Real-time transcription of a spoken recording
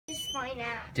point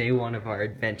out. Day one of our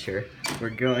adventure. We're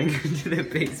going into the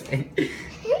basement.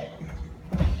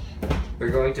 We're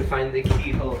going to find the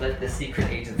keyhole that the secret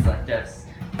agents left us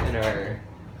in our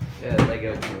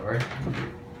Lego drawer.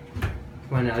 Come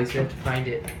on, Alex, we have to find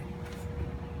it.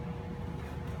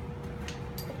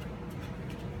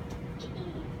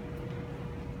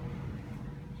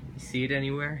 You see it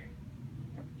anywhere?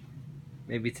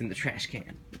 Maybe it's in the trash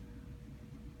can.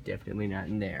 Definitely not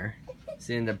in there. Is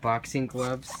it in the boxing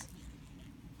gloves?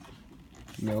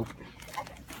 Nope.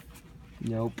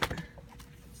 Nope.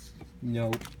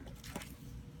 Nope.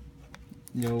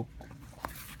 Nope.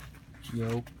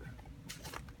 Nope.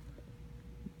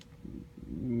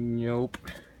 Nope.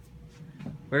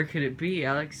 Where could it be,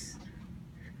 Alex?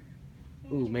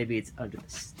 Ooh, maybe it's under the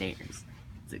stairs.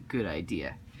 It's a good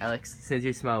idea. Alex, since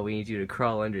you're small, we need you to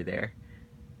crawl under there.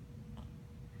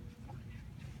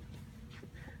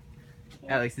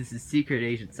 Alex, this is secret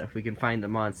agent stuff. We can find the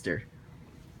monster.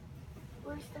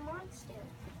 Where's the monster?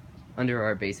 Under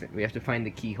our basement. We have to find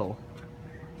the keyhole.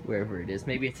 Wherever it is.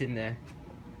 Maybe it's in the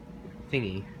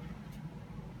thingy.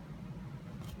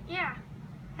 Yeah.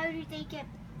 How did they get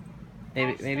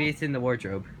Maybe it's in the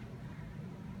wardrobe.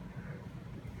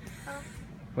 Oh.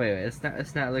 Wait,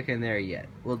 let's not look in there yet.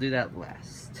 We'll do that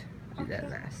last. Do that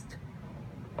last.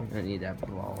 I don't need that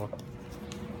ball.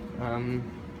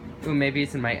 Ooh, maybe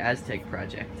it's in my Aztec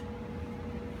project.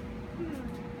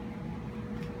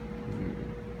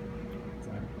 It's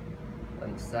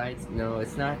on the sides? No,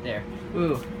 it's not there.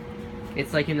 Ooh,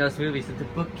 it's like in those movies with the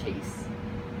bookcase.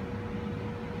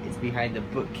 It's behind the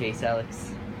bookcase,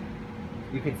 Alex.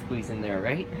 You can squeeze in there,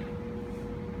 right?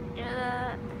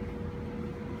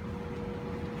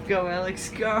 Go, Alex,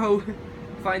 go!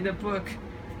 Find the book.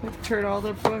 Turn all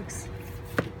the books.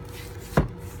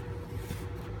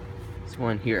 There's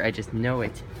one here, I just know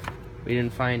it. We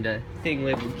didn't find a thing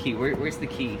labeled key. Where's the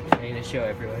key? I'm gonna show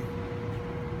everyone.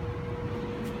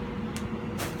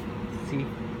 See?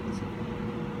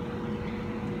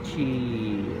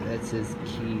 Key. That says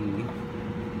key.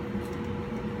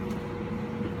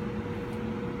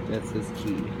 That says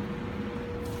key.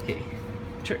 Okay.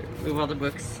 Move all the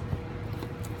books.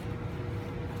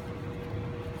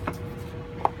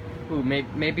 Ooh,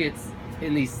 maybe it's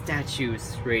in these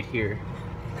statues right here.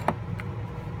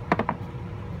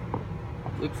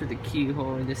 Look for the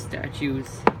keyhole in the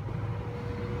statues.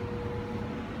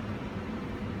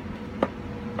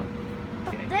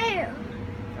 Okay. There.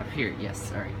 Up here, yes,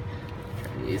 sorry.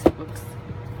 Try these books.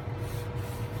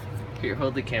 Here,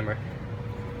 hold the camera.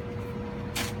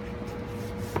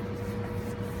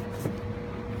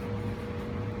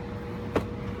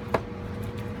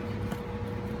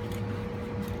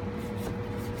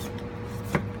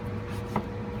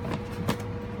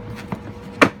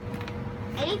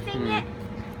 Anything yet?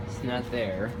 It's not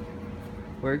there.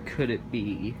 Where could it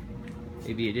be?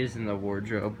 Maybe it is in the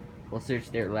wardrobe. We'll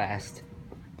search there last.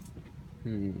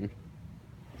 Here,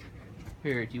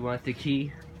 do you want the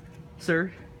key,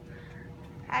 sir?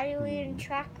 How do we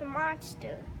track the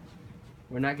monster?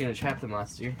 We're not gonna trap the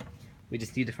monster. We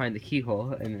just need to find the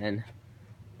keyhole, and then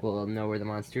we'll know where the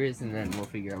monster is, and then we'll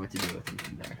figure out what to do with him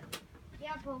from there.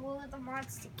 Yeah, but will the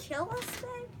monster kill us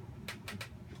then?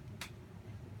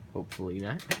 Hopefully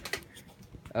not.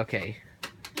 Okay.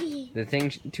 The thing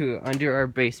to under our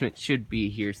basement should be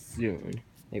here soon.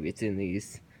 Maybe it's in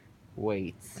these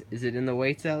weights. Is it in the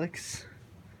weights, Alex?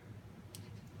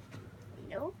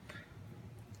 Nope.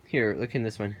 Here, look in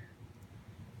this one.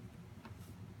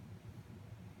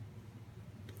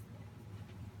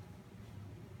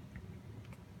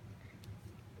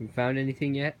 You found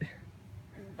anything yet?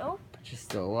 Nope.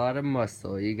 Just a lot of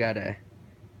muscle. You gotta.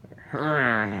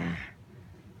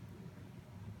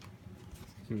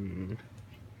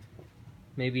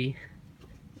 Maybe.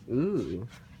 Ooh.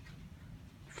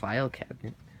 File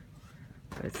cabinet.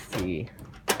 Let's see.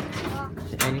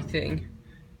 Anything?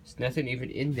 There's nothing even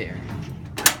in there.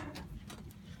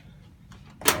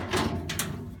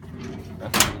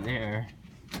 Nothing in there.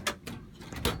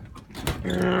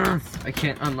 I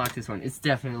can't unlock this one. It's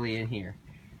definitely in here.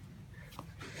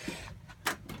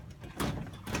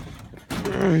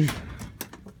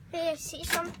 Hey, I see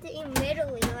something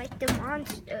middly, like the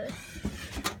monster.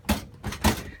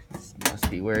 This must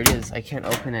be where it is. I can't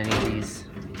open any of these.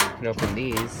 I can open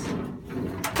these.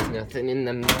 Nothing in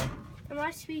them though. It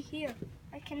must be here.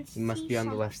 I can see. It must be on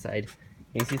the left side.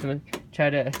 Can you see something? Try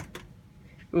to.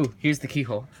 Ooh, here's the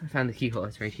keyhole. I found the keyhole.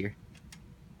 It's right here.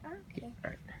 Okay.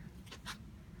 Alright.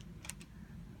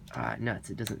 Ah, nuts.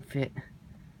 It doesn't fit.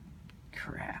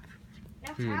 Crap.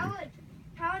 Now,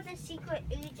 how are the secret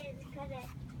agents gonna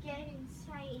get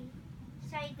inside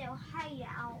their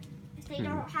hideout if they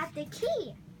don't have the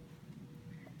key?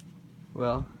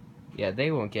 Well, yeah,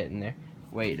 they won't get in there.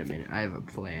 Wait a minute, I have a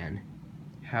plan.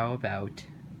 How about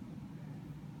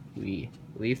we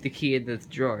leave the key in the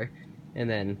drawer, and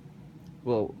then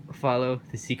we'll follow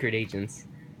the secret agents,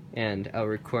 and I'll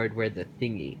record where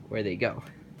they go.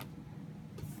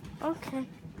 Okay.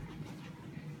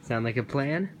 Sound like a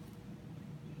plan?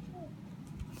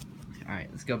 Alright,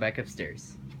 let's go back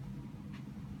upstairs.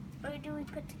 Where do we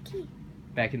put the key?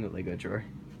 Back in the Lego drawer.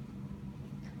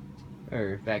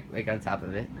 Or back, like, on top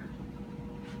of it.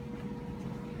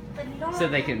 But no So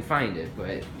they can find it,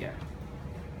 but yeah.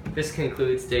 This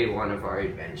concludes day 1 of our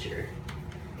adventure.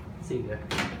 See ya.